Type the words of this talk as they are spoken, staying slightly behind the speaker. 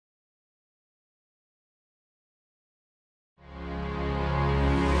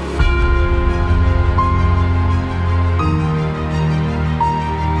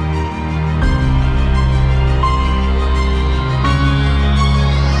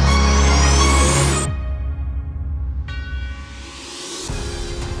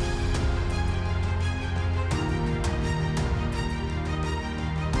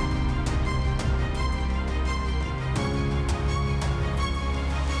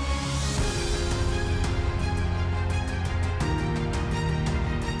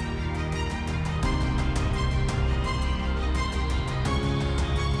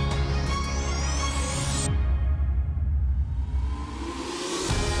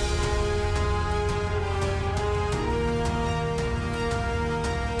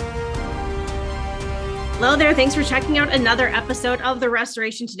Hello there. Thanks for checking out another episode of the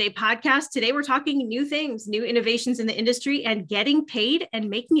Restoration Today podcast. Today, we're talking new things, new innovations in the industry, and getting paid and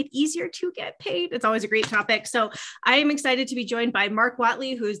making it easier to get paid. It's always a great topic. So I am excited to be joined by Mark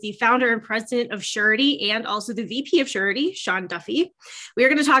Whatley, who is the founder and president of Sureti and also the VP of Sureti, Sean Duffy. We are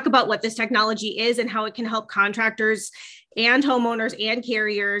going to talk about what this technology is and how it can help contractors and homeowners and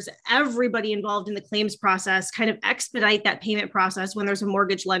carriers, everybody involved in the claims process, kind of expedite that payment process when there's a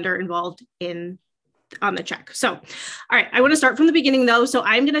mortgage lender involved on the check. So, all right, I want to start from the beginning though. So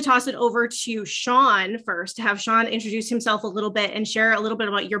I'm going to toss it over to Sean first to have Sean introduce himself a little bit and share a little bit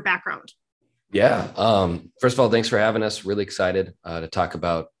about your background. Yeah. First of all, thanks for having us. Really excited to talk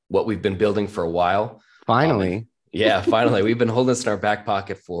about what we've been building for a while. Finally. Finally. We've been holding this in our back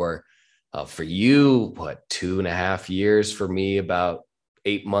pocket for you, 2.5 years, for me, about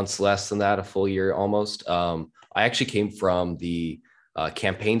 8 months less than that, a full year almost. I actually came from the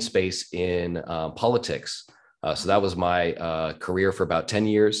campaign space in politics. So that was my career for about 10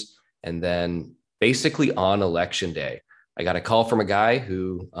 years. And then basically on election day, I got a call from a guy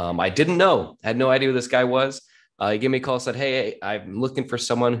who I didn't know, had no idea who this guy was. He gave me a call, said, "Hey, I'm looking for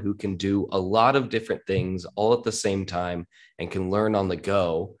someone who can do a lot of different things all at the same time and can learn on the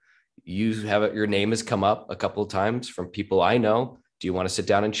go. Your name has come up a couple of times from people I know. Do you want to sit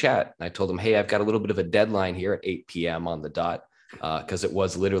down and chat?" And I told him, "Hey, I've got a little bit of a deadline here at 8 p.m. on the dot." Because it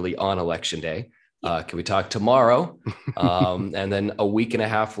was literally on election day. Can we talk tomorrow? And then a week and a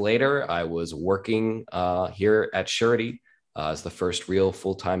half later, I was working here at Sureti as the first real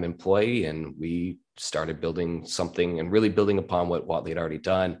full-time employee. And we started building something and really building upon what Whatley had already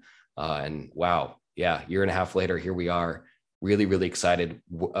done. And wow, year and a half later, here we are, really, really excited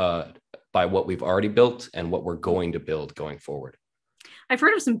by what we've already built and what we're going to build going forward. I've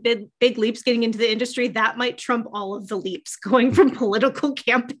heard of some big leaps getting into the industry that might trump all of the leaps going from political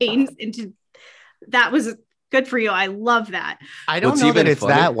campaigns into that. Was good for you. I love that. I don't know that it's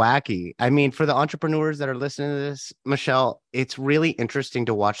that wacky. I mean, for the entrepreneurs that are listening to this, Michelle, it's really interesting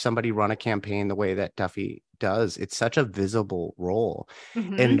to watch somebody run a campaign the way that Duffy does. It's such a visible role.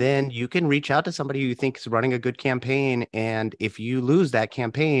 Mm-hmm. And then you can reach out to somebody who you think is running a good campaign. And if you lose that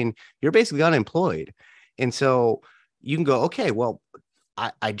campaign, you're basically unemployed. And so you can go, okay, well,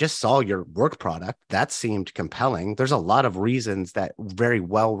 I just saw your work product. That seemed compelling. There's a lot of reasons that very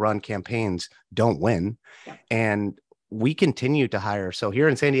well-run campaigns don't win. Yeah. And we continue to hire. So here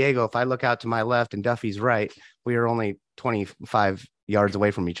in San Diego, if I look out to my left and Duffy's right, we are only 25 yards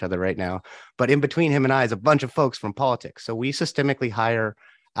away from each other right now. But in between him and I is a bunch of folks from politics. So we systemically hire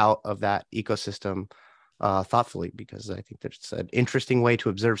out of that ecosystem thoughtfully, because I think that's an interesting way to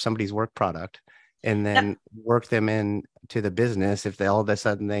observe somebody's work product and then work them in to the business if all of a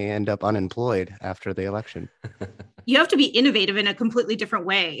sudden they end up unemployed after the election. You have to be innovative in a completely different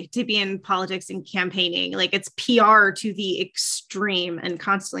way to be in politics and campaigning. Like it's PR to the extreme and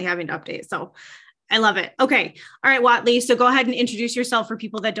constantly having to update. So I love it. Okay. All right, Whatley. So go ahead and introduce yourself for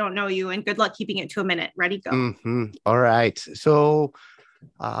people that don't know you, and good luck keeping it to a minute. Ready, go. Mm-hmm. All right. So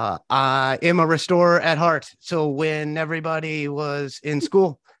I am a restorer at heart. So when everybody was in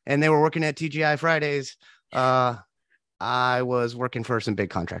school and they were working at TGI Fridays, I was working for some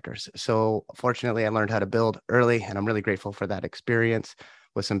big contractors. So fortunately, I learned how to build early, and I'm really grateful for that experience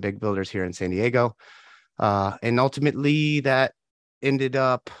with some big builders here in San Diego. And ultimately, that ended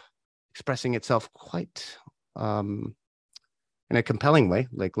up expressing itself quite in a compelling way.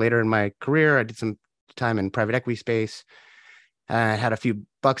 Like later in my career, I did some time in private equity space. I had a few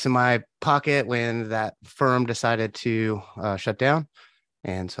bucks in my pocket when that firm decided to shut down.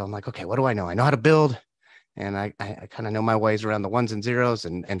 And so I'm like, okay, what do I know? I know how to build, and I kind of know my ways around the ones and zeros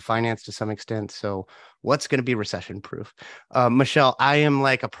and finance to some extent. So what's going to be recession proof? Michelle, I am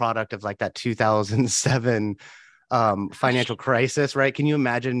like a product of like that 2007 financial crisis, right? Can you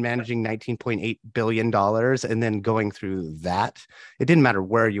imagine managing $19.8 billion and then going through that? It didn't matter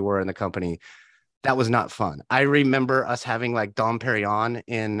where you were in the company. That was not fun. I remember us having like Dom Perignon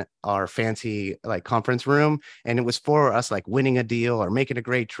in our fancy like conference room, and it was for us like winning a deal or making a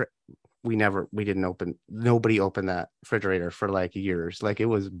great trip. Nobody opened that refrigerator for like years. Like it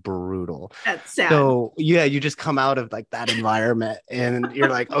was brutal. That's sad. So yeah, you just come out of like that environment and you're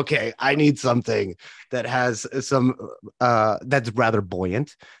like, okay, I need something that has some, that's rather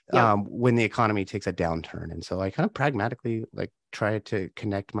buoyant when the economy takes a downturn. And so I kind of pragmatically like try to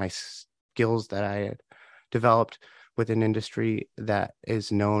connect my skills that I had developed with an industry that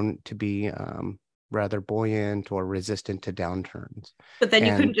is known to be rather buoyant or resistant to downturns. But then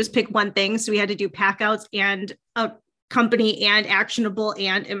you couldn't just pick one thing. So we had to do pack outs and a company and actionable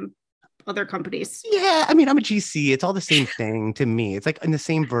and other companies. Yeah, I mean, I'm a GC. It's all the same thing to me. It's like in the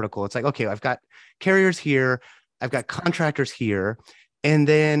same vertical. It's like, okay, I've got carriers here, I've got contractors here, and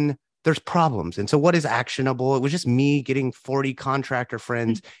then there's problems. And so what is actionable? It was just me getting 40 contractor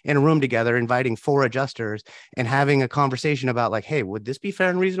friends in a room together, inviting 4 adjusters and having a conversation about like, hey, would this be fair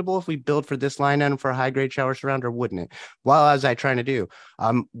and reasonable if we build for this line item for a high grade shower surround, or wouldn't it? What was I trying to do?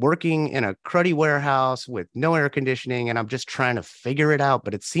 I'm working in a cruddy warehouse with no air conditioning, and I'm just trying to figure it out.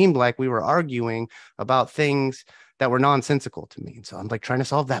 But it seemed like we were arguing about things that were nonsensical to me. And so I'm like trying to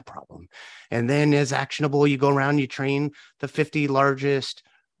solve that problem. And then as actionable, you go around, you train the 50 largest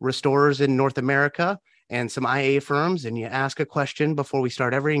restorers in North America and some IA firms, and you ask a question before we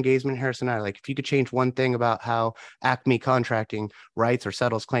start every engagement. Harrison and I are like, if you could change one thing about how Acme Contracting writes or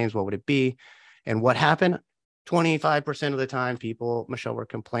settles claims, what would it be? And what happened? 25% of the time, people, Michelle, were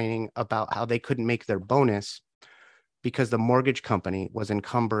complaining about how they couldn't make their bonus because the mortgage company was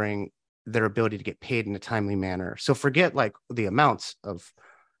encumbering their ability to get paid in a timely manner. So forget like the amounts of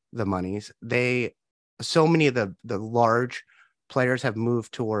the monies. So many of the large players have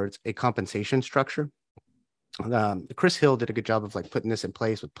moved towards a compensation structure. Chris Hill did a good job of like putting this in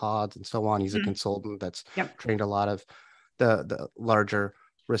place with pods and so on. He's a consultant that's trained a lot of the larger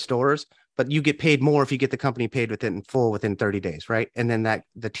restorers, but you get paid more if you get the company paid within 30 days, right? And then that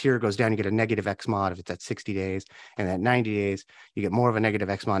the tier goes down, you get a negative X mod if it's at 60 days, and at 90 days, you get more of a negative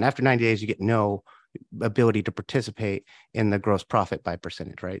X mod. And after 90 days, you get no ability to participate in the gross profit by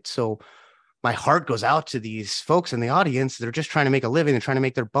percentage, right? So my heart goes out to these folks in the audience. They're just trying to make a living. They're trying to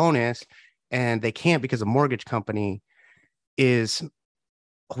make their bonus, and they can't because a mortgage company is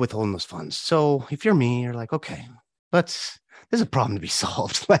withholding those funds. So if you're me, you're like, okay, this is a problem to be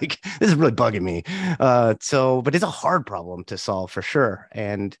solved. Like, this is really bugging me. But it's a hard problem to solve for sure.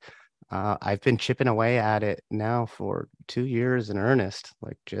 And I've been chipping away at it now for 2 years in earnest,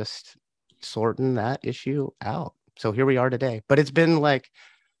 like just sorting that issue out. So here we are today. But it's been like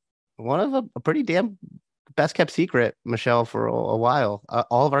one of a pretty damn best kept secret, Michelle, for a while.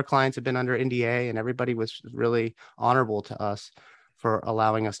 All of our clients have been under NDA, and everybody was really honorable to us for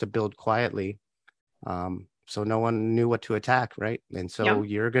allowing us to build quietly. So no one knew what to attack, right? And so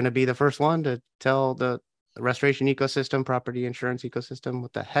you're going to be the first one to tell the restoration ecosystem, property insurance ecosystem,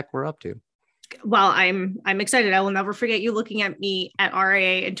 what the heck we're up to. Well, I'm excited. I will never forget you looking at me at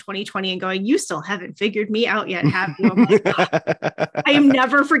RIA in 2020 and going, "You still haven't figured me out yet, have you?" I'm like, I am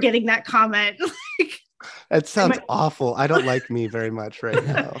never forgetting that comment. That sounds awful. I don't like me very much right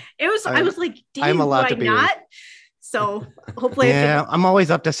now. I was like, I'm a lot to be not? So hopefully, I'm always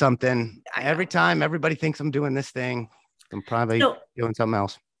up to something. Every time everybody thinks I'm doing this thing, I'm probably doing something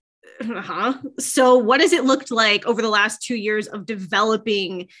else. So what has it looked like over the last 2 years of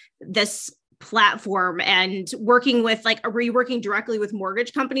developing this platform and working with, like, are you working directly with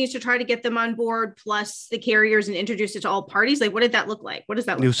mortgage companies to try to get them on board, plus the carriers, and introduce it to all parties? Like, what did that look like? What does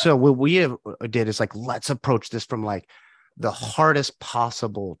that look like? So what we did is like, let's approach this from like the hardest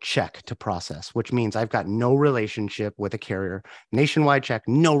possible check to process, which means I've got no relationship with a carrier. Nationwide check,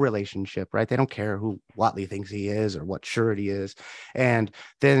 no relationship, right? They don't care who Whatley thinks he is or what surety is. And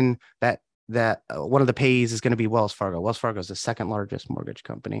then that one of the payees is going to be Wells Fargo. Wells Fargo is the second largest mortgage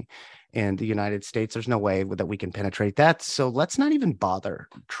company in the United States. There's no way that we can penetrate that. So let's not even bother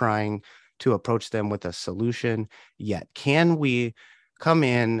trying to approach them with a solution yet. Can we come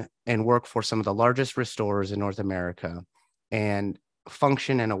in and work for some of the largest restorers in North America and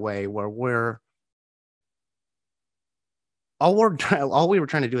function in a way where all we were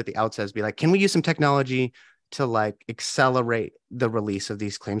trying to do at the outset is be like, can we use some technology to like accelerate the release of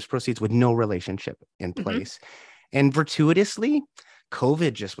these claims proceeds with no relationship in place? And fortuitously,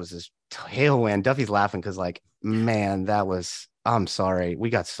 COVID just was this tailwind. Duffy's laughing because like, man, I'm sorry. We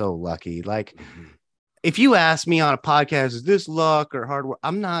got so lucky. Like, if you ask me on a podcast, is this luck or hard work?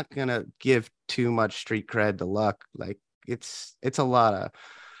 I'm not going to give too much street cred to luck. Like, it's a lot of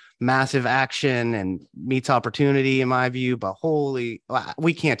massive action and meets opportunity in my view, but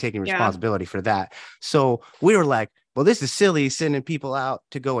we can't take any responsibility for that. So we were like, well, this is silly sending people out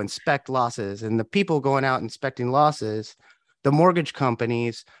to go inspect losses, and the people going out inspecting losses, the mortgage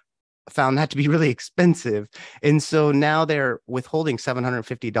companies found that to be really expensive. And so now they're withholding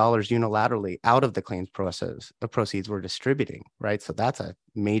 $750 unilaterally out of the claims process, the proceeds we're distributing, right? So that's a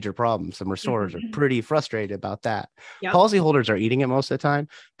major problem. Some restorers are pretty frustrated about that. Policyholders are eating it most of the time,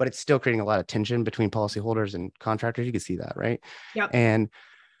 but it's still creating a lot of tension between policyholders and contractors. You can see that, right? And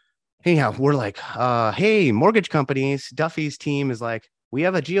anyhow, we're like, hey, mortgage companies, Duffy's team is like, we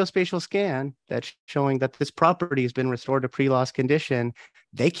have a geospatial scan that's showing that this property has been restored to pre-loss condition.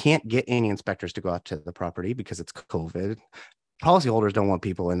 They can't get any inspectors to go out to the property because it's COVID. policyholders don't want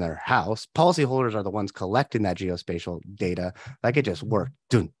people in their house. Policyholders are the ones collecting that geospatial data. Like it just worked,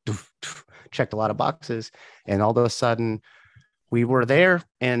 checked a lot of boxes. And all of a sudden we were there.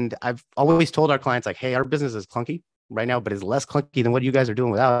 And I've always told our clients like, hey, our business is clunky right now, but it's less clunky than what you guys are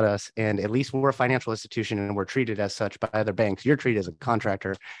doing without us. And at least we're a financial institution and we're treated as such by other banks. You're treated as a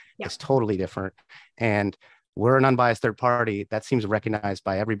contractor. Yeah. It's totally different. And we're an unbiased third party that seems recognized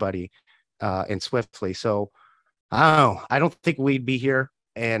by everybody and swiftly. So I don't think we'd be here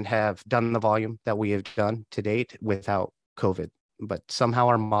and have done the volume that we have done to date without COVID. But somehow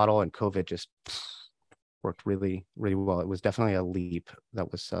our model and COVID just worked really, really well. It was definitely a leap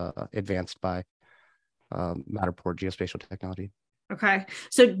that was advanced by Matterport geospatial technology. Okay.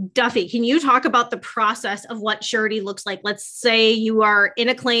 So Duffy, can you talk about the process of what surety looks like? Let's say you are in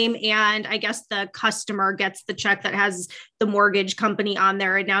a claim and I guess the customer gets the check that has the mortgage company on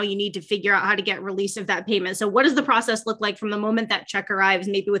there. And now you need to figure out how to get release of that payment. So what does the process look like from the moment that check arrives,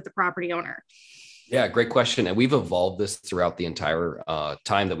 maybe with the property owner? Yeah, great question. And we've evolved this throughout the entire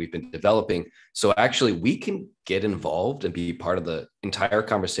time that we've been developing. So actually we can get involved and be part of the entire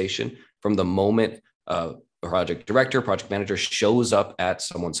conversation from the moment project director, project manager shows up at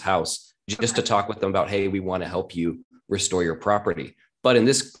someone's house just to talk with them about, hey, we want to help you restore your property. But in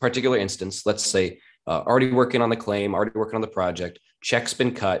this particular instance, let's say already working on the claim, already working on the project, check's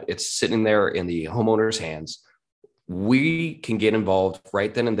been cut, it's sitting there in the homeowner's hands. We can get involved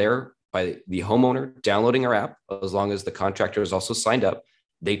right then and there by the homeowner downloading our app, as long as the contractor is also signed up.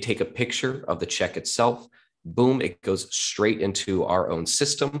 They take a picture of the check itself. Boom, it goes straight into our own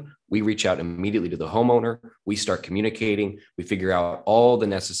system. We reach out immediately to the homeowner. We start communicating. We figure out all the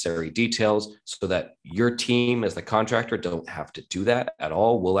necessary details so that your team as the contractor don't have to do that at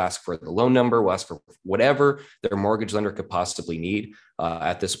all. We'll ask for the loan number. We'll ask for whatever their mortgage lender could possibly need.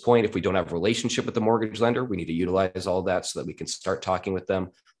 At this point, if we don't have a relationship with the mortgage lender, we need to utilize all that so that we can start talking with them.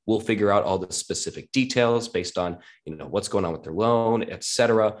 We'll figure out all the specific details based on, what's going on with their loan, et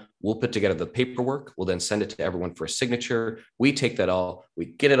cetera. We'll put together the paperwork. We'll then send it to everyone for a signature. We take that all, we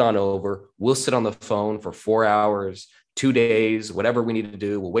get it on over. We'll sit on the phone for 4 hours, 2 days, whatever we need to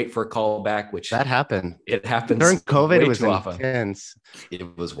do. We'll wait for a call back, which that happened. It happens during COVID. It was intense.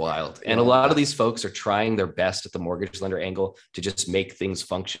 It was wild. And a lot of these folks are trying their best at the mortgage lender angle to just make things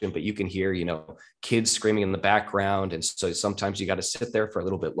function. But you can hear, kids screaming in the background. And so sometimes you got to sit there for a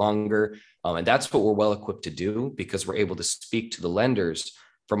little bit longer. And that's what we're well equipped to do, because we're able to speak to the lenders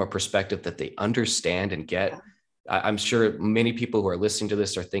from a perspective that they understand and get. I'm sure many people who are listening to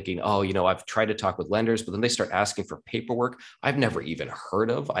this are thinking, I've tried to talk with lenders, but then they start asking for paperwork I've never even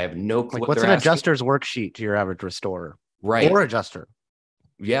heard of. I have no clue. What's an adjuster's worksheet to your average restorer? Right. Or adjuster.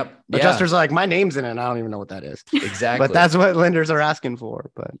 Yep. Adjusters are like, my name's in it, and I don't even know what that is. Exactly. But that's what lenders are asking for.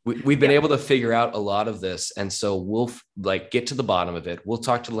 But we've been able to figure out a lot of this. And so we'll get to the bottom of it. We'll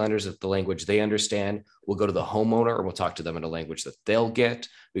talk to the lenders at the language they understand. We'll go to the homeowner and we'll talk to them in a language that they'll get.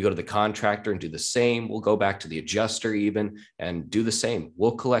 We go to the contractor and do the same. We'll go back to the adjuster even and do the same.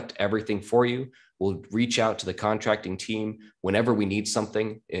 We'll collect everything for you. We'll reach out to the contracting team whenever we need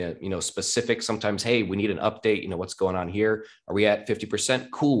something, specific. Sometimes, hey, we need an update. What's going on here? Are we at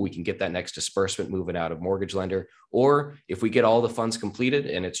 50%? Cool. We can get that next disbursement moving out of mortgage lender. Or if we get all the funds completed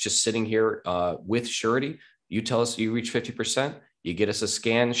and it's just sitting here with surety, you tell us you reach 50%. You get us a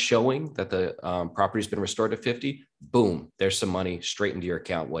scan showing that the property's been restored to 50. Boom, there's some money straight into your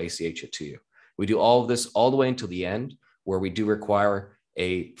account. We'll ACH it to you. We do all of this all the way until the end, where we do require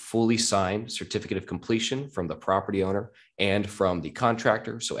a fully signed certificate of completion from the property owner and from the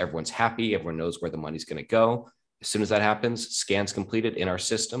contractor. So everyone's happy. Everyone knows where the money's going to go. As soon as that happens, scans completed in our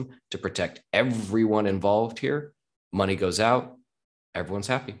system to protect everyone involved here. Money goes out. Everyone's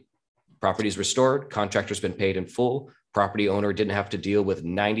happy. Property is restored. Contractor's been paid in full. Property owner didn't have to deal with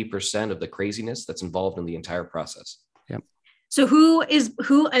 90% of the craziness that's involved in the entire process. Yep. So who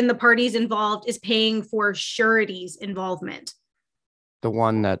and the parties involved is paying for surety's involvement? The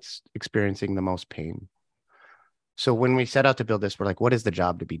one that's experiencing the most pain. So when we set out to build this, we're like, what is the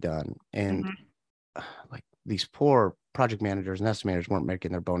job to be done? And like these poor project managers and estimators weren't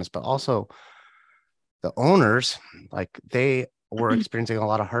making their bonus, but also the owners, like they were experiencing a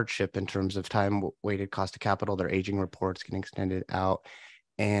lot of hardship in terms of time weighted cost of capital. Their aging reports getting extended out.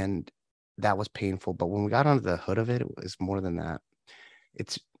 And that was painful. But when we got under the hood of it, it was more than that.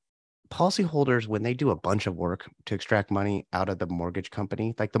 It's policyholders, when they do a bunch of work to extract money out of the mortgage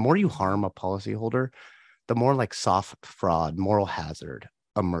company, like the more you harm a policyholder, the more like soft fraud, moral hazard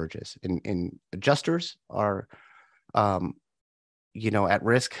emerges. And adjusters are, at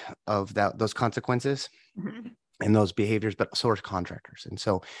risk of those consequences. and those behaviors, but so are contractors. And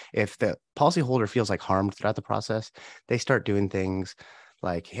so if the policyholder feels like harmed throughout the process, they start doing things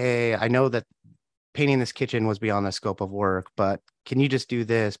like, hey, I know that painting this kitchen was beyond the scope of work, but can you just do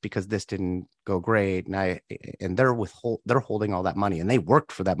this because this didn't go great? And they're holding all that money, and they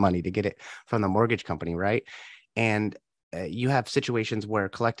worked for that money to get it from the mortgage company, right? And you have situations where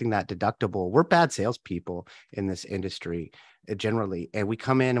collecting that deductible, we're bad salespeople in this industry generally. And we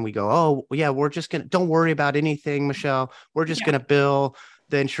come in and we go, oh yeah, we're just going to, don't worry about anything, Michelle. We're just going to bill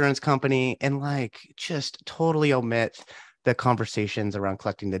the insurance company, and like just totally omit the conversations around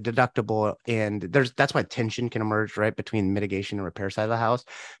collecting the deductible. And that's why tension can emerge, right, between mitigation and repair side of the house,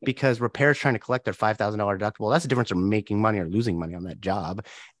 because repair is trying to collect their $5,000 deductible. That's the difference of making money or losing money on that job.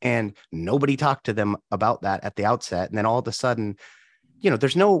 And nobody talked to them about that at the outset. And then all of a sudden,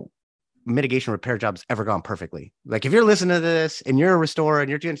 there's no mitigation repair job's ever gone perfectly. Like if you're listening to this and you're a restorer and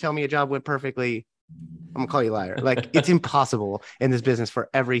you're going to tell me a job went perfectly, I'm gonna call you a liar. Like it's impossible in this business for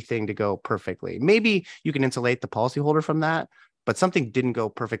everything to go perfectly. Maybe you can insulate the policyholder from that, but something didn't go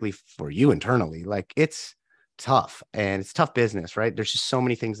perfectly for you internally. Like it's tough, and it's tough business, right? There's just so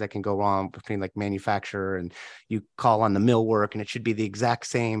many things that can go wrong between like manufacturer, and you call on the millwork and it should be the exact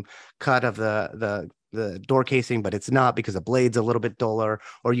same cut of the door casing, but it's not because the blade's a little bit duller,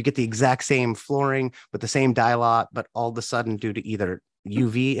 or you get the exact same flooring with the same dye lot, but all of a sudden due to either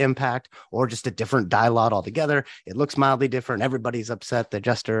UV impact or just a different dye lot altogether, it looks mildly different. Everybody's upset, the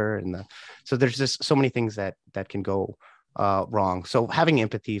adjuster so there's just so many things that can go wrong. So having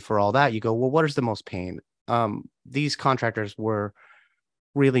empathy for all that, you go, well, what is the most pain? These contractors were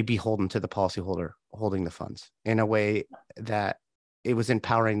really beholden to the policyholder holding the funds in a way that it was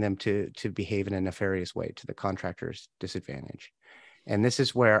empowering them to behave in a nefarious way to the contractor's disadvantage. And this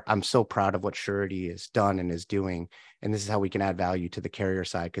is where I'm so proud of what surety has done and is doing. And this is how we can add value to the carrier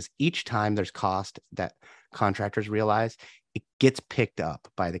side, because each time there's cost that contractors realize, it gets picked up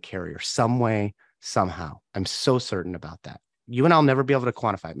by the carrier some way, somehow. I'm so certain about that. You and I'll never be able to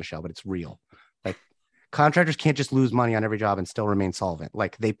quantify it, Michelle, but it's real. Like contractors can't just lose money on every job and still remain solvent.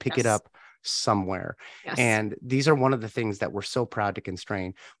 Like they pick it up somewhere. Yes. And these are one of the things that we're so proud to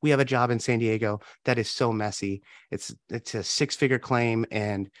constrain. We have a job in San Diego that is so messy. It's a 6-figure claim,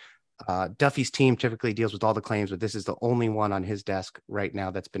 and Duffy's team typically deals with all the claims, but this is the only one on his desk right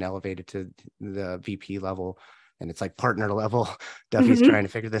now that's been elevated to the VP level. And it's like partner level. Duffy's trying to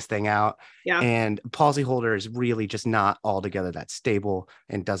figure this thing out. Yeah. And policyholder is really just not altogether that stable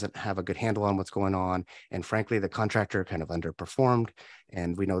and doesn't have a good handle on what's going on. And frankly, the contractor kind of underperformed.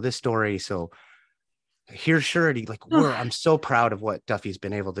 And we know this story. So here's surety. Like I'm so proud of what Duffy's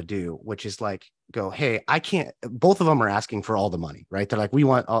been able to do, which is like go, hey, I can't, both of them are asking for all the money, right? They're like, we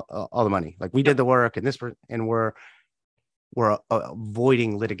want all the money. Like we did the work and we're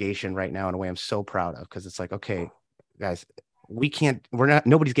avoiding litigation right now in a way I'm so proud of, because it's like, okay, guys,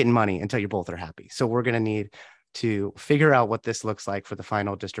 nobody's getting money until you both are happy. So we're going to need to figure out what this looks like for the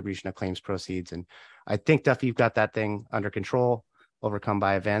final distribution of claims proceeds. And I think, Duffy, you've got that thing under control, overcome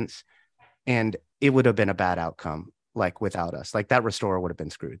by events. And it would have been a bad outcome, like without us. Like that restorer would have been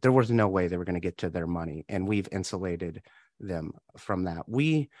screwed. There was no way they were going to get to their money. And we've insulated them from that.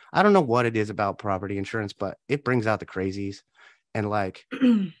 I don't know what it is about property insurance, but it brings out the crazies, and like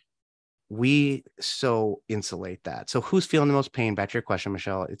we so insulate that. So who's feeling the most pain? Back to your question,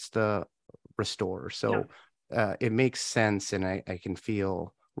 Michelle, it's the restorer. So it makes sense, and I can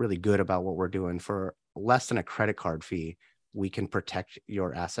feel really good about what we're doing. For less than a credit card fee, we can protect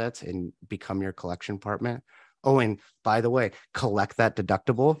your assets and become your collection partner. Oh, and by the way, collect that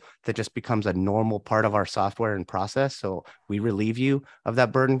deductible that just becomes a normal part of our software and process. So we relieve you of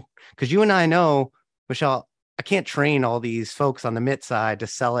that burden. Because you and I know, Michelle, I can't train all these folks on the MIT side to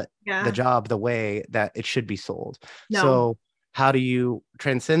sell it, the job, the way that it should be sold. No. So how do you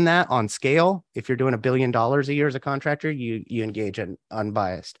transcend that on scale? If you're doing $1 billion a year as a contractor, you engage an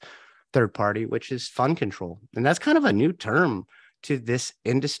unbiased third party, which is fund control. And that's kind of a new term to this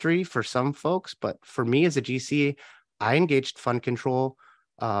industry for some folks. But for me as a GC, I engaged fund control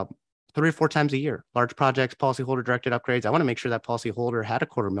 3 or 4 times a year. Large projects, policyholder directed upgrades. I want to make sure that policyholder had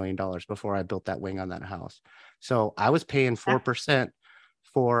 $250,000 before I built that wing on that house. So I was paying 4%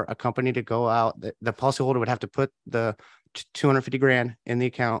 for a company to go out. The policyholder would have to put the $250,000 in the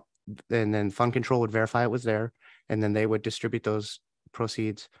account, and then fund control would verify it was there. And then they would distribute those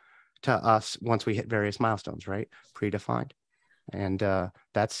proceeds to us once we hit various milestones, right? Predefined. And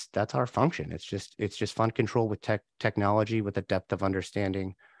that's our function. It's just fund control with technology, with a depth of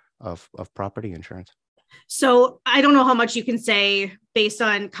understanding of property insurance. So I don't know how much you can say based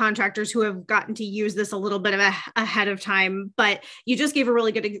on contractors who have gotten to use this a little bit of ahead of time, but you just gave a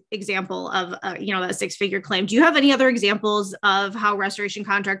really good example of, that 6-figure claim. Do you have any other examples of how restoration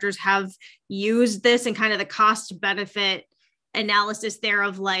contractors have used this and kind of the cost benefit analysis there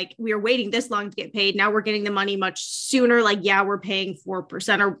of like, we are waiting this long to get paid. Now we're getting the money much sooner. Like, yeah, we're paying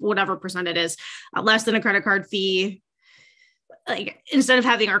 4% or whatever percent it is, less than a credit card fee. Like, instead of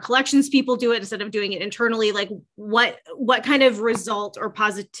having our collections people do it, instead of doing it internally, like what kind of result or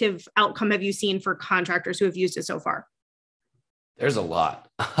positive outcome have you seen for contractors who have used it so far? There's a lot.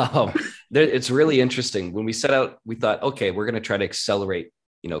 It's really interesting. When we set out, we thought, okay, we're going to try to accelerate,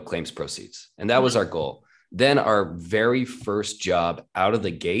 claims proceeds. And that was our goal. Then our very first job out of the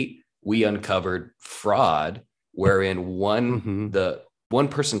gate, we uncovered fraud wherein the one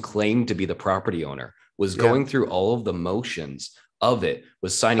person claimed to be the property owner, was going through all of the motions of it,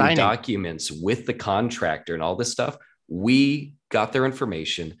 was signing documents with the contractor and all this stuff. We got their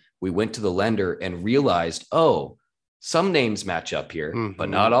information. We went to the lender and realized, oh, some names match up here, but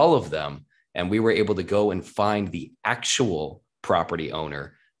not all of them. And we were able to go and find the actual property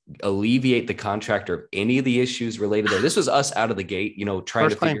owner, alleviate the contractor of any of the issues related there. This was us out of the gate, trying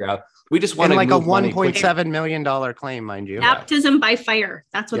to figure out. We just wanted like a $1.7 million claim, mind you. Baptism by fire.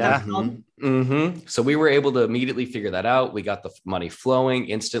 That's what that's called. So we were able to immediately figure that out. We got the money flowing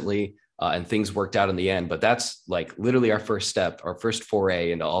instantly, and things worked out in the end. But that's like literally our first step, our first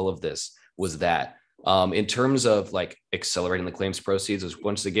foray into all of this was that. In terms of like accelerating the claims proceeds, is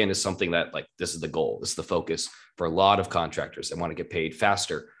once again is something that like this is the goal. This is the focus for a lot of contractors that want to get paid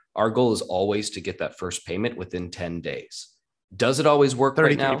faster. Our goal is always to get that first payment within 10 days. Does it always work 33%.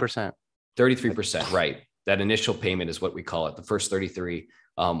 Right now? 33%, right. That initial payment is what we call it, the first 33.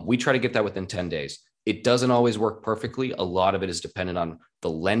 We try to get that within 10 days. It doesn't always work perfectly. A lot of it is dependent on the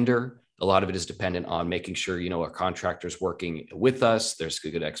lender. A lot of it is dependent on making sure, our contractor's working with us. There's a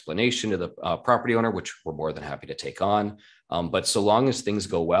good explanation to the property owner, which we're more than happy to take on. But so long as things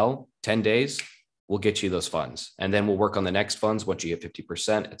go well, 10 days, we'll get you those funds. And then we'll work on the next funds once you get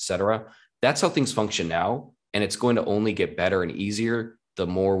 50%, et cetera. That's how things function now. And it's going to only get better and easier the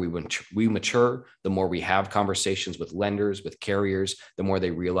more we mature, the more we have conversations with lenders, with carriers, the more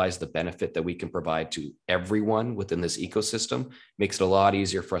they realize the benefit that we can provide to everyone within this ecosystem. Makes it a lot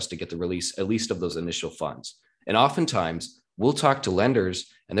easier for us to get the release, at least of those initial funds. And oftentimes we'll talk to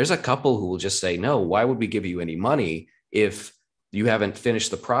lenders and there's a couple who will just say, no, why would we give you any money if you haven't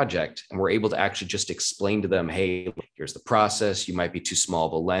finished the project? And we're able to actually just explain to them, hey, here's the process. You might be too small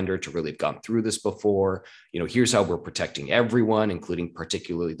of a lender to really have gone through this before. Here's how we're protecting everyone, including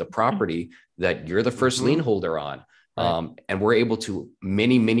particularly the property that you're the first lien holder on. Right. And we're able to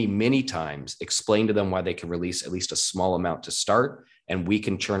many times explain to them why they can release at least a small amount to start. And we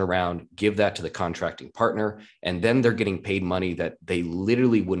can turn around, give that to the contracting partner. And then they're getting paid money that they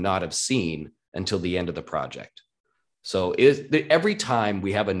literally would not have seen until the end of the project. So every time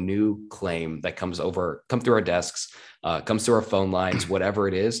we have a new claim that come through our desks, comes through our phone lines, whatever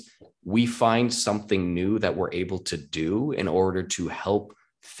it is, we find something new that we're able to do in order to help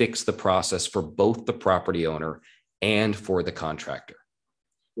fix the process for both the property owner and for the contractor.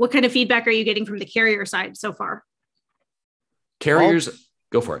 What kind of feedback are you getting from the carrier side so far? Carriers,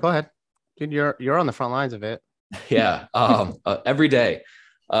 go for it. Go ahead. Dude, you're on the front lines of it. Yeah. Every day.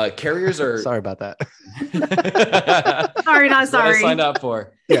 Carriers are sorry about that. Sorry, not sorry. What I signed up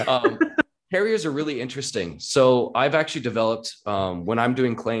for. Yeah. Carriers are really interesting. So I've actually developed, when I'm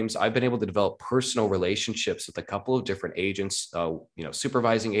doing claims, I've been able to develop personal relationships with a couple of different agents,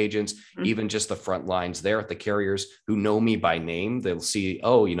 supervising agents, even just the front lines there at the carriers who know me by name. They'll see,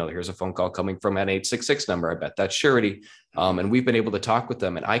 oh, here's a phone call coming from an 866 number. I bet that's surety. And we've been able to talk with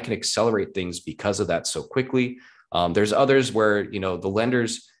them and I can accelerate things because of that so quickly. There's others where, the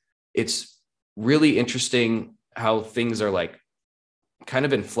lenders, it's really interesting how things are like kind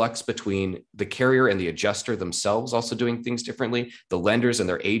of in flux between the carrier and the adjuster themselves also doing things differently, the lenders and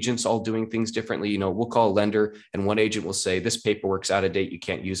their agents all doing things differently. We'll call a lender and one agent will say, this paperwork's out of date, you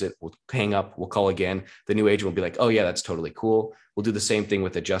can't use it. We'll hang up, we'll call again. The new agent will be like, oh yeah, that's totally cool. We'll do the same thing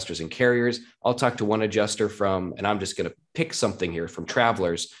with adjusters and carriers. I'll talk to one adjuster and I'm just going to pick something here from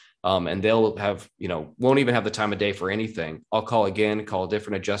Travelers. And they'll have, won't even have the time of day for anything. I'll call again, call a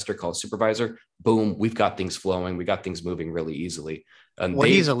different adjuster, call a supervisor. Boom, we've got things flowing. We got things moving really easily. And what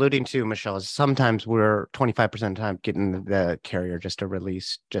he's alluding to, Michelle, is sometimes we're 25% of the time getting the carrier just to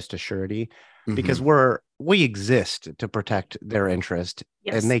release just a surety because we exist to protect their interest.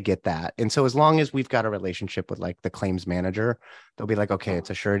 Yes. And they get that. And so as long as we've got a relationship with like the claims manager, they'll be like, okay, it's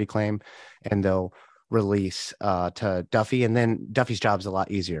a surety claim. And they'll release to Duffy, and then Duffy's job's a lot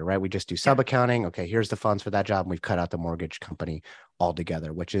easier, right? We just do sub accounting. Okay, here's the funds for that job. And we've cut out the mortgage company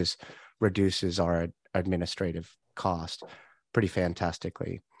altogether, which reduces our administrative cost pretty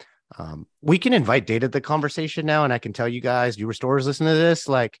fantastically. We can invite data to the conversation now, and I can tell you guys, you restorers listen to this,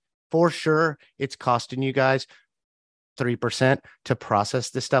 like for sure, it's costing you guys 3% to process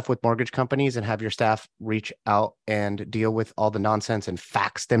this stuff with mortgage companies and have your staff reach out and deal with all the nonsense and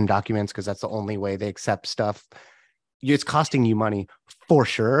fax them documents, because that's the only way they accept stuff. It's costing you money for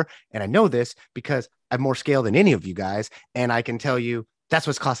sure. And I know this because I have more scale than any of you guys. And I can tell you that's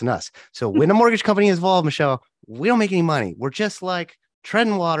what's costing us. So when a mortgage company is involved, Michelle, we don't make any money. We're just like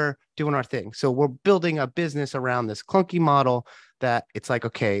treading water, doing our thing. So we're building a business around this clunky model that it's like,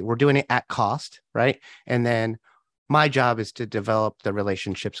 okay, we're doing it at cost, right? And then my job is to develop the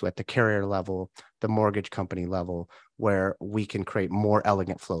relationships with the carrier level, the mortgage company level, where we can create more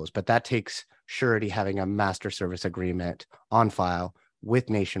elegant flows. But that takes surety having a master service agreement on file with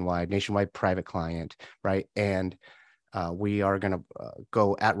Nationwide private client, right? And we are going to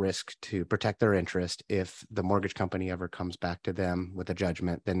go at risk to protect their interest. If the mortgage company ever comes back to them with a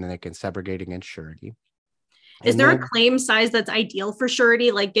judgment, then they can subrogate against surety. Is there a claim size that's ideal for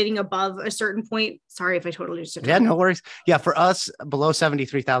surety, like getting above a certain point? Sorry if I totally just yeah, no worries. Yeah, for us below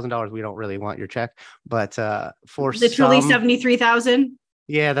 $73,000, we don't really want your check, but for literally 73,000.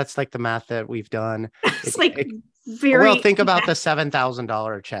 Yeah, that's like the math that we've done. It's very well. Think about the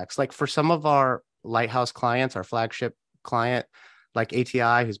 $7,000 checks. Like for some of our lighthouse clients, our flagship client, like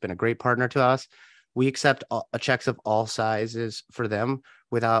ATI, who's been a great partner to us, we accept checks of all sizes for them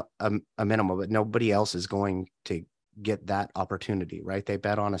without a minimum, but nobody else is going to get that opportunity, right? They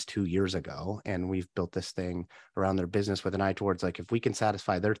bet on us 2 years ago, and we've built this thing around their business with an eye towards, like, if we can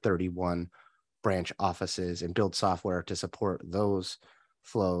satisfy their 31 branch offices and build software to support those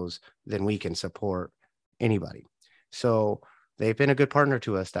flows, then we can support anybody. So they've been a good partner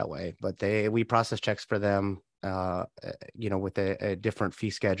to us that way, but we process checks for them, with a different fee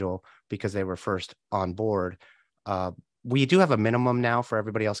schedule because they were first on board. We do have a minimum now for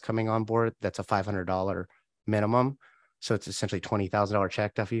everybody else coming on board. That's a $500 minimum. So it's essentially $20,000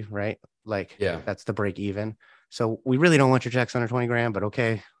 check, Duffy, right? Like, yeah, that's the break even. So we really don't want your checks under 20 grand, but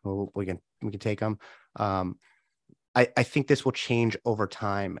okay, we can take them. I think this will change over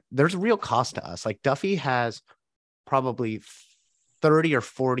time. There's a real cost to us. Like Duffy has probably 30 or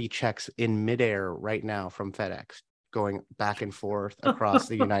 40 checks in midair right now from FedEx going back and forth across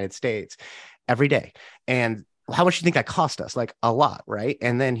the United States every day. And how much do you think that cost us? Like a lot, right?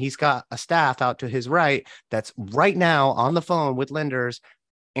 And then he's got a staff out to his right that's right now on the phone with lenders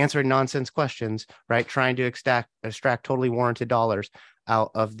answering nonsense questions, right? Trying to extract totally warranted dollars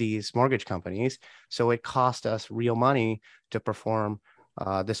out of these mortgage companies. So it cost us real money to perform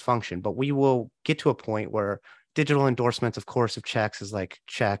this function. But we will get to a point where digital endorsements, of course, of checks is like,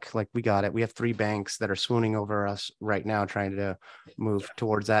 check, like we got it. We have 3 banks that are swooning over us right now, trying to move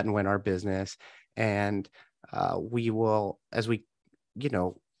towards that and win our business. And we will, as we,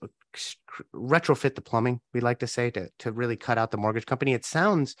 retrofit the plumbing, we like to say, to really cut out the mortgage company. It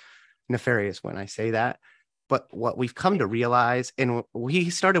sounds nefarious when I say that, but what we've come to realize, and we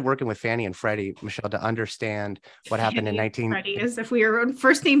started working with Fannie and Freddie, Michelle, to understand what happened in Freddie, as if we were on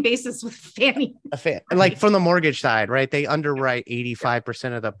first name basis with Fannie. Like from the mortgage side, right? They underwrite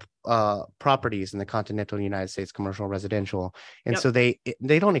 85% of the properties in the continental United States, commercial, residential. And so they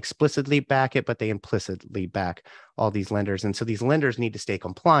don't explicitly back it, but they implicitly back all these lenders. And so these lenders need to stay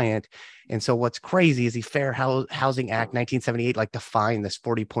compliant. And so what's crazy is the Fair Housing Act 1978, like, defined this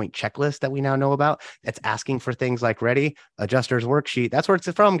 40-point checklist that we now know about. That's asking for things like ready, adjuster's worksheet. That's where it's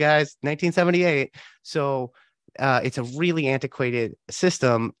from, guys, 1978. So it's a really antiquated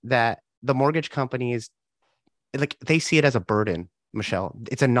system that the mortgage companies, like, they see it as a burden, Michelle.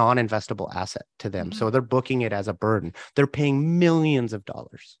 It's a non-investable asset to them. Mm-hmm. So they're booking it as a burden. They're paying millions of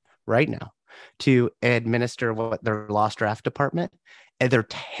dollars right now to administer what their lost draft department, and they're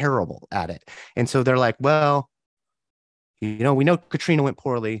terrible at it. And so they're like, well, we know Katrina went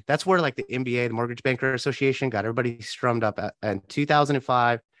poorly. That's where, like, the MBA, the Mortgage Banker Association, got everybody strummed up. In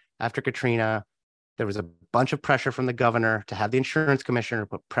 2005, after Katrina, there was a bunch of pressure from the governor to have the insurance commissioner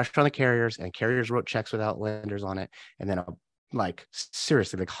put pressure on the carriers, and carriers wrote checks without lenders on it. And then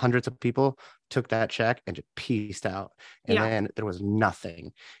seriously, like, hundreds of people took that check and just pieced out. And then there was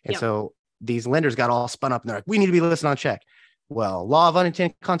nothing. And so these lenders got all spun up, and they're like, we need to be listed on check. Well, law of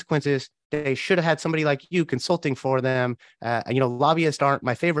unintended consequences, they should have had somebody like you consulting for them. Lobbyists aren't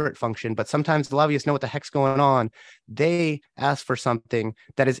my favorite function, but sometimes the lobbyists know what the heck's going on. They ask for something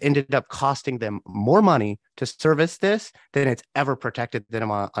that has ended up costing them more money to service this than it's ever protected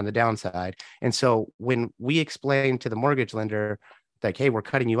them on the downside. And so when we explain to the mortgage lender, like, hey, we're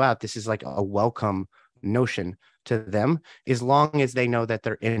cutting you out, this is like a welcome notion to them, as long as they know that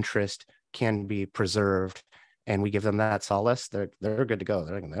their interest can be preserved, and we give them that solace, they're good to go.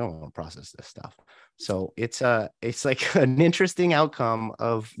 They don't want to process this stuff. So it's like an interesting outcome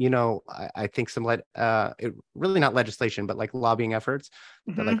of, I think really not legislation, but like lobbying efforts.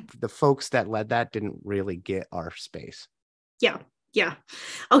 That like the folks that led that didn't really get our space. Yeah.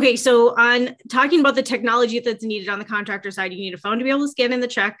 Okay. So on talking about the technology that's needed on the contractor side, you need a phone to be able to scan in the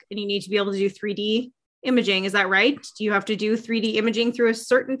check, and you need to be able to do 3D imaging. Is that right? Do you have to do 3D imaging through a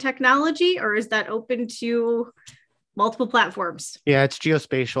certain technology, or is that open to multiple platforms? Yeah, it's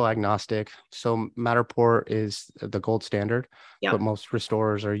geospatial agnostic. So Matterport is the gold standard, what most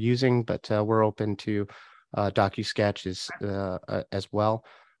restorers are using, but we're open to DocuSketch as well.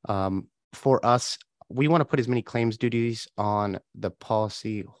 For us, we want to put as many claims duties on the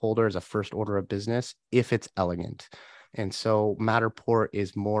policy holder as a first order of business if it's elegant. And so Matterport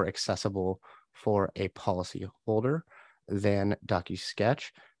is more accessible for a policy holder than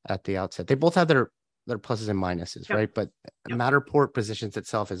DocuSketch at the outset. They both have their pluses and minuses, right? But Matterport positions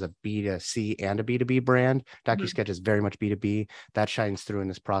itself as a B2C and a B2B brand. DocuSketch is very much B2B. That shines through in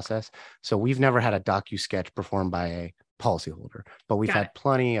this process. So we've never had a DocuSketch performed by a policyholder, but we've had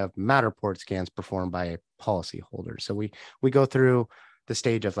plenty of Matterport scans performed by a policyholder. So we go through the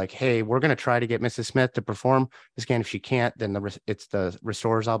stage of like, hey, we're going to try to get Mrs. Smith to perform the scan. If she can't, then it's the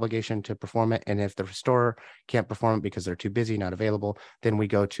restorer's obligation to perform it. And if the restorer can't perform it because they're too busy, not available, then we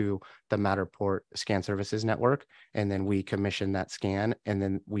go to the Matterport Scan Services Network, and then we commission that scan, and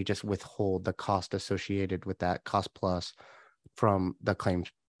then we just withhold the cost associated with that cost plus from the claims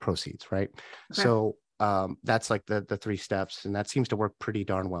proceeds, right? Okay. So that's like the three steps, and that seems to work pretty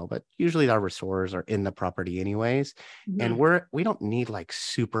darn well. But usually our restorers are in the property anyways, and we don't need like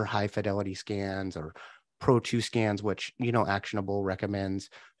super high fidelity scans or Pro 2 scans, which Actionable recommends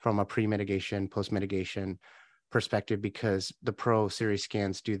from a pre-mitigation, post-mitigation perspective, because the Pro series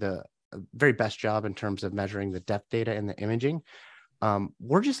scans do the very best job in terms of measuring the depth data and the imaging.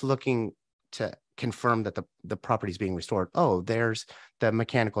 We're just looking to confirm that the property is being restored. Oh, there's the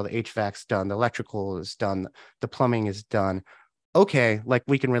mechanical, the HVAC's done, the electrical is done, the plumbing is done. Okay, like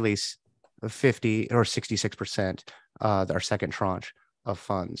we can release 50 or 66%, our second tranche of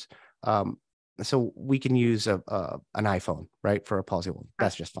funds. So we can use an iPhone, right, for a policy. Well,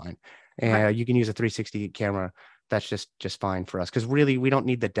 that's just fine. And you can use a 360 camera. That's just fine for us, because really we don't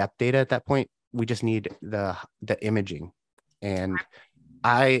need the depth data at that point. We just need the imaging. And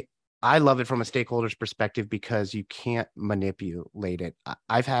I love it from a stakeholder's perspective because you can't manipulate it.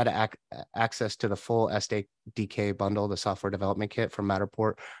 I've had access to the full SDK bundle, the software development kit from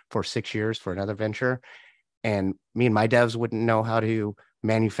Matterport, for 6 years for another venture. And me and my devs wouldn't know how to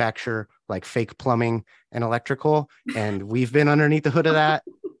manufacture like fake plumbing and electrical. And we've been underneath the hood of that.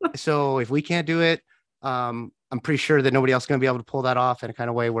 So if we can't do it, I'm pretty sure that nobody else is going to be able to pull that off in a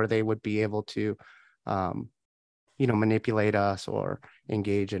kind of way where they would be able to, manipulate us or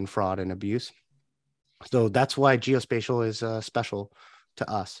engage in fraud and abuse. So that's why geospatial is special to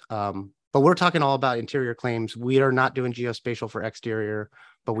us. But we're talking all about interior claims. We are not doing geospatial for exterior,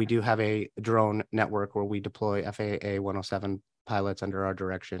 but we do have a drone network where we deploy FAA 107 pilots under our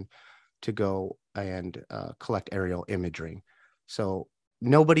direction to go and collect aerial imagery. So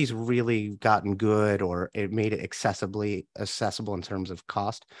nobody's really gotten good, or it made it accessible in terms of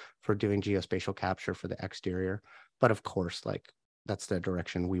cost for doing geospatial capture for the exterior. But of course, like that's the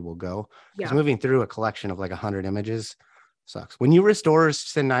direction we will go. Because moving through a collection of like 100 images sucks. When you restorers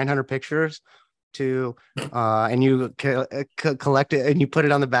send 900 pictures to and you collect it and you put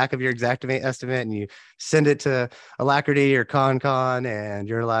it on the back of your Xactimate estimate and you send it to Alacrity or ConCon, and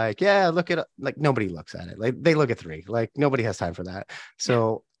you're like, yeah, look at it. Like nobody looks at it. Like they look at 3. Like nobody has time for that.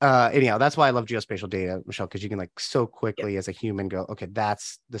 So anyhow, that's why I love geospatial data, Michelle, because you can like so quickly as a human go, okay,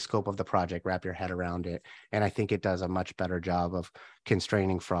 that's the scope of the project, wrap your head around it. And I think it does a much better job of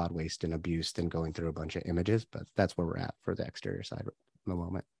constraining fraud, waste, and abuse than going through a bunch of images. But that's where we're at for the exterior side at the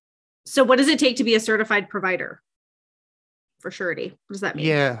moment. So what does it take to be a certified provider for surety? What does that mean?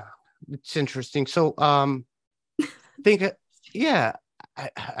 Yeah, it's interesting. So I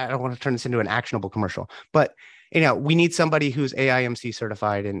don't want to turn this into an actionable commercial, but we need somebody who's AIMC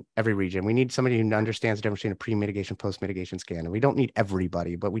certified in every region. We need somebody who understands the difference between a pre-mitigation, post-mitigation scan. And we don't need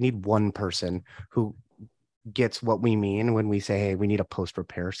everybody, but we need one person who gets what we mean when we say, hey, we need a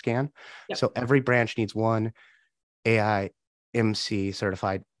post-repair scan. Yep. So every branch needs one AIMC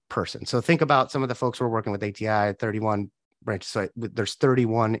certified person. So think about some of the folks we're working with, ATI, 31 branches. So there's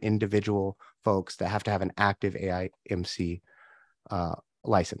 31 individual folks that have to have an active AIMC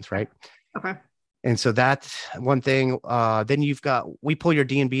license, right? Okay. And so that's one thing. Then we pull your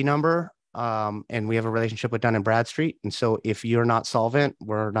D&B number, and we have a relationship with Dun & Bradstreet. And so if you're not solvent,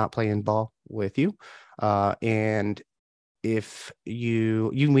 we're not playing ball with you. And if we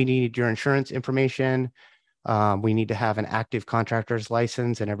need your insurance information. We need to have an active contractor's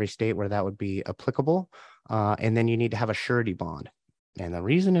license in every state where that would be applicable. And then you need to have a surety bond. And the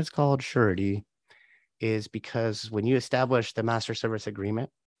reason it's called surety is because when you establish the master service agreement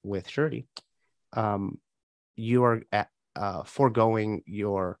with surety, you are foregoing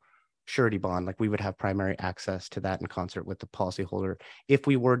your surety bond. Like we would have primary access to that in concert with the policyholder. If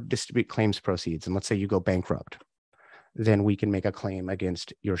we were to distribute claims proceeds, and let's say you go bankrupt, then we can make a claim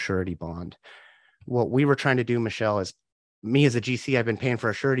against your surety bond. What we were trying to do, Michelle, is me as a GC, I've been paying for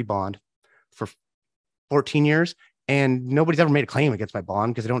a surety bond for 14 years, and nobody's ever made a claim against my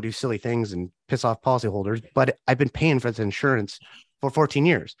bond because I don't do silly things and piss off policyholders, but I've been paying for this insurance for 14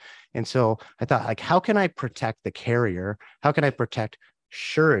 years. And so I thought, like, how can I protect the carrier? How can I protect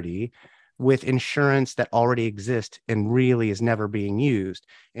surety with insurance that already exists and really is never being used?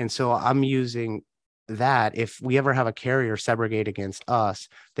 And so I'm using that. If we ever have a carrier subrogate against us,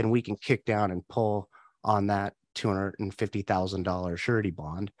 then we can kick down and pull on that $250,000 surety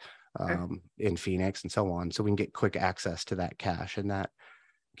bond in Phoenix and so on. So we can get quick access to that cash. And that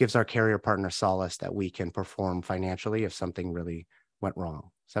gives our carrier partner solace that we can perform financially if something really went wrong.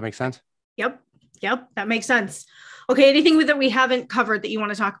 Does that make sense? Yep. That makes sense. Okay. Anything that we haven't covered that you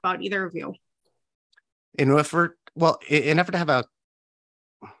want to talk about, either of you? In effort to have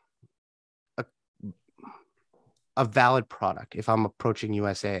a valid product, if I'm approaching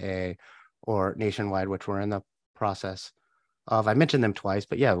USAA or Nationwide, which we're in the process of, I mentioned them twice,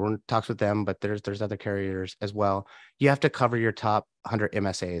 but yeah, we're in talks with them, but there's other carriers as well. You have to cover your top 100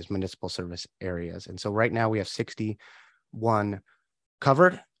 MSAs, municipal service areas. And so right now we have 61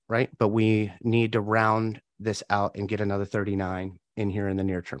 covered, right? But we need to round this out and get another 39 in here in the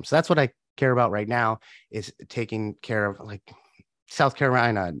near term. So that's what I care about right now, is taking care of, like, South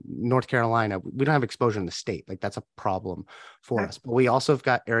Carolina, North Carolina. We don't have exposure in the state. Like, that's a problem for us. But we also have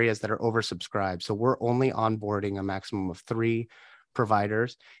got areas that are oversubscribed. So we're only onboarding a maximum of 3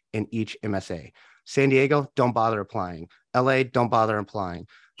 providers in each MSA. San Diego, don't bother applying. LA, don't bother applying.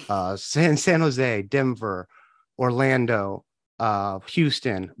 San Jose, Denver, Orlando,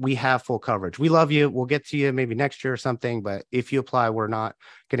 Houston, we have full coverage. We love you. We'll get to you maybe next year or something. But if you apply, we're not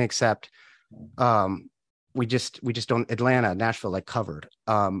going to accept. We just don't. Atlanta, Nashville, like, covered,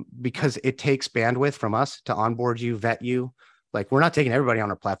 because it takes bandwidth from us to onboard you, vet you. Like, we're not taking everybody on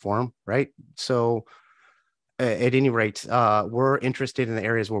our platform, right? So at any rate, we're interested in the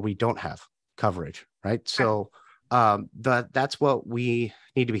areas where we don't have coverage, right? So that's what we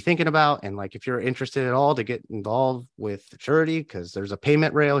need to be thinking about. And, like, if you're interested at all to get involved with surety, because there's a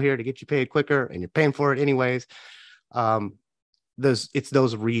payment rail here to get you paid quicker, and you're paying for it anyways. It's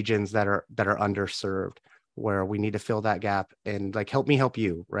those regions that are underserved, where we need to fill that gap, and, like, help me help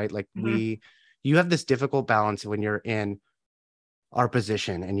you, right? Like, you have this difficult balance when you're in our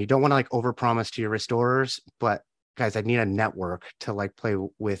position, and you don't want to, like, overpromise to your restorers, but guys, I need a network to, like, play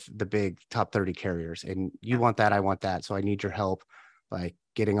with the big top 30 carriers, and you want that, I want that. So I need your help, like,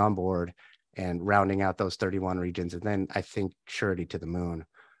 getting on board and rounding out those 31 regions. And then I think surety to the moon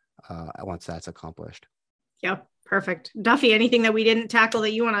once that's accomplished. Yep. Perfect. Duffy, anything that we didn't tackle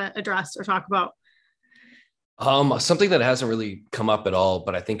that you want to address or talk about? Something that hasn't really come up at all,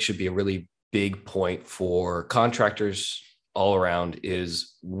 but I think should be a really big point for contractors all around,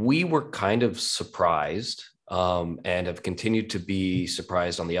 is we were kind of surprised and have continued to be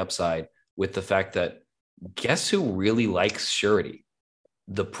surprised on the upside with the fact that, guess who really likes surety?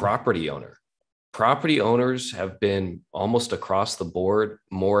 The property owner. Property owners have been almost across the board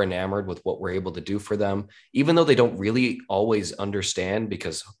more enamored with what we're able to do for them, even though they don't really always understand,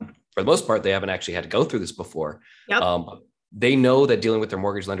 because for the most part, they haven't actually had to go through this before. Yep. They know that dealing with their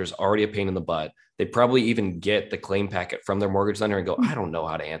mortgage lender is already a pain in the butt. They probably even get the claim packet from their mortgage lender and go, I don't know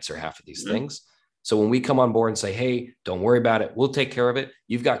how to answer half of these things. So when we come on board and say, hey, don't worry about it, we'll take care of it.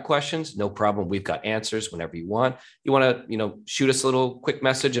 You've got questions, no problem. We've got answers whenever you want. You want to, shoot us a little quick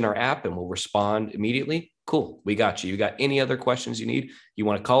message in our app and we'll respond immediately. Cool. We got you. You got any other questions you need? You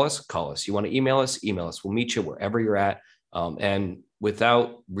want to call us? Call us. You want to email us? Email us. We'll meet you wherever you're at. And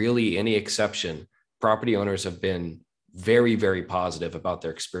without really any exception, property owners have been very, very positive about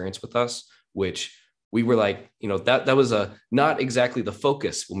their experience with us, which we were like, that was not exactly the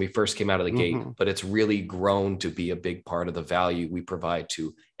focus when we first came out of the gate, but it's really grown to be a big part of the value we provide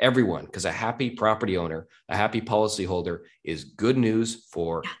to everyone. Because a happy property owner, a happy policyholder is good news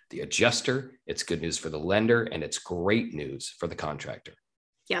for the adjuster. It's good news for the lender, and it's great news for the contractor.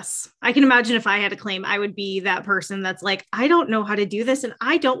 Yes. I can imagine if I had a claim, I would be that person that's like, I don't know how to do this and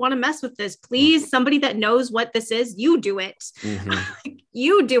I don't want to mess with this. Please, somebody that knows what this is, you do it.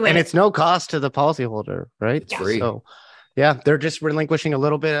 You do it. And it's no cost to the policyholder, right? It's free. So yeah, they're just relinquishing a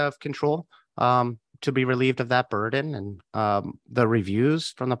little bit of control to be relieved of that burden. And the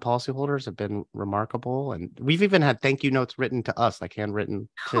reviews from the policyholders have been remarkable. And we've even had thank you notes written to us, like handwritten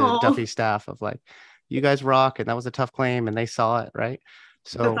to Duffy staff of like, you guys rock. And that was a tough claim. And they saw it, right?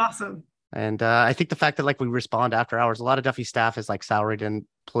 So that's awesome. And I think the fact that like we respond after hours, a lot of Duffy staff is like salaried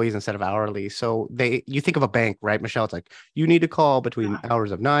employees instead of hourly. So you think of a bank, right, Michelle? It's like, you need to call between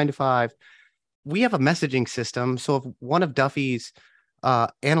hours of 9 to 5. We have a messaging system. So if one of Duffy's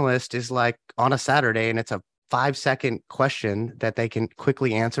analysts is like on a Saturday and it's a 5-second question that they can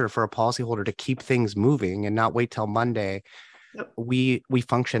quickly answer for a policyholder to keep things moving and not wait till Monday, we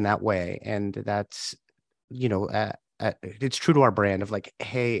function that way. And that's, it's true to our brand of like,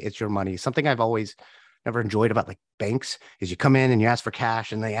 hey, it's your money. Something I've always never enjoyed about like banks is you come in and you ask for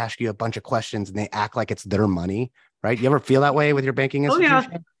cash and they ask you a bunch of questions and they act like it's their money, right? You ever feel that way with your banking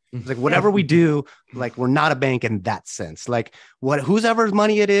institution? Yeah. It's like whatever we do, like we're not a bank in that sense. Like whosever's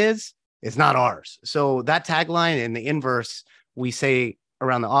money it is, it's not ours. So that tagline in the inverse, we say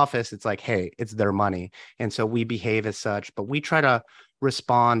around the office, it's like, hey, it's their money. And so we behave as such, but we try to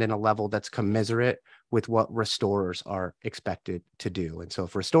respond in a level that's commensurate with what restorers are expected to do. And so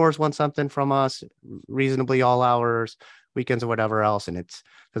if restorers want something from us, reasonably all hours, weekends or whatever else, and it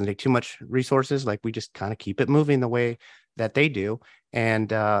doesn't take too much resources, like we just kind of keep it moving the way that they do.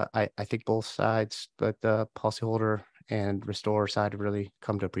 And I think both sides, but the policyholder and restorer side have really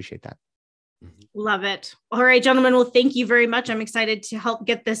come to appreciate that. Love it. All right, gentlemen. Well, thank you very much. I'm excited to help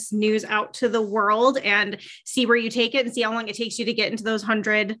get this news out to the world and see where you take it and see how long it takes you to get into those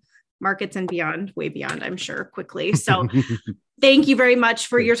 100 markets and beyond, way beyond, I'm sure, quickly. So thank you very much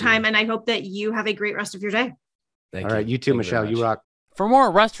for your time. And I hope that you have a great rest of your day. All right. You too, Michelle. You rock. For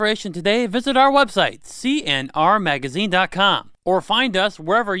more Restoration Today, visit our website, cnrmagazine.com, or find us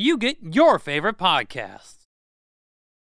wherever you get your favorite podcasts.